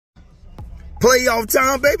Playoff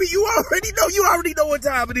time, baby. You already know what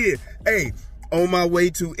time it is. Hey, on my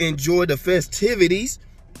way to enjoy the festivities,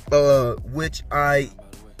 which I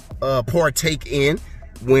partake in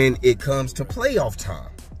when it comes to playoff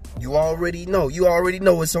time. You already know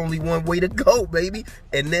it's only one way to go, baby.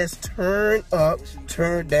 And that's turn up,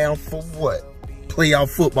 turn down for what? Playoff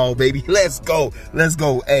football, baby. Let's go. Let's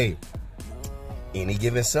go. Hey, any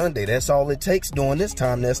given Sunday, that's all it takes during this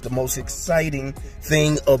time. That's the most exciting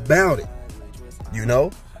thing about it. You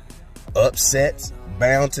know, upsets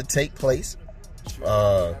bound to take place.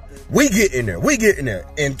 We get in there. We get in there.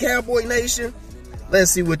 And Cowboy Nation,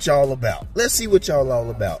 let's see what y'all about. Let's see what y'all all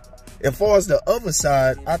about. As far as the other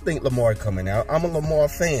side, I think Lamar coming out. I'm a Lamar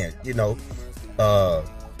fan, you know.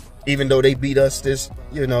 Even though they beat us this,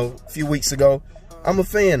 a few weeks ago, I'm a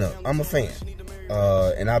fan.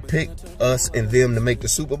 And I picked us and them to make the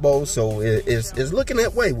Super Bowl, so it's looking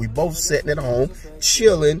that way. We both sitting at home,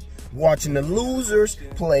 chilling, watching the losers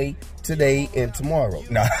play today and tomorrow.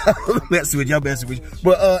 Nah, messing with y'all, messing with you.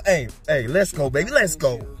 But hey, let's go, baby, let's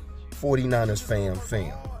go. 49ers fam.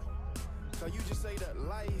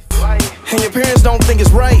 And your parents don't think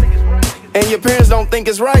it's right. And your parents don't think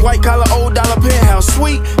it's right. White collar, old dollar penthouse,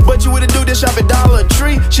 sweet. But you wouldn't do this shop at Dollar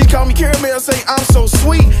Tree. She call me caramel, say I'm so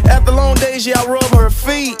sweet. After long days, yeah, I rub her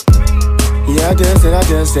feet. Yeah, I does that.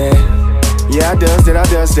 Yeah, I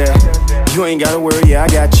does that. You ain't gotta worry, yeah, I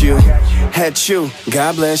got you. Had you,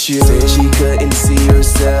 God bless you. Said she couldn't see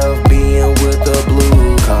herself being with a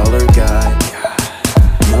blue collar guy.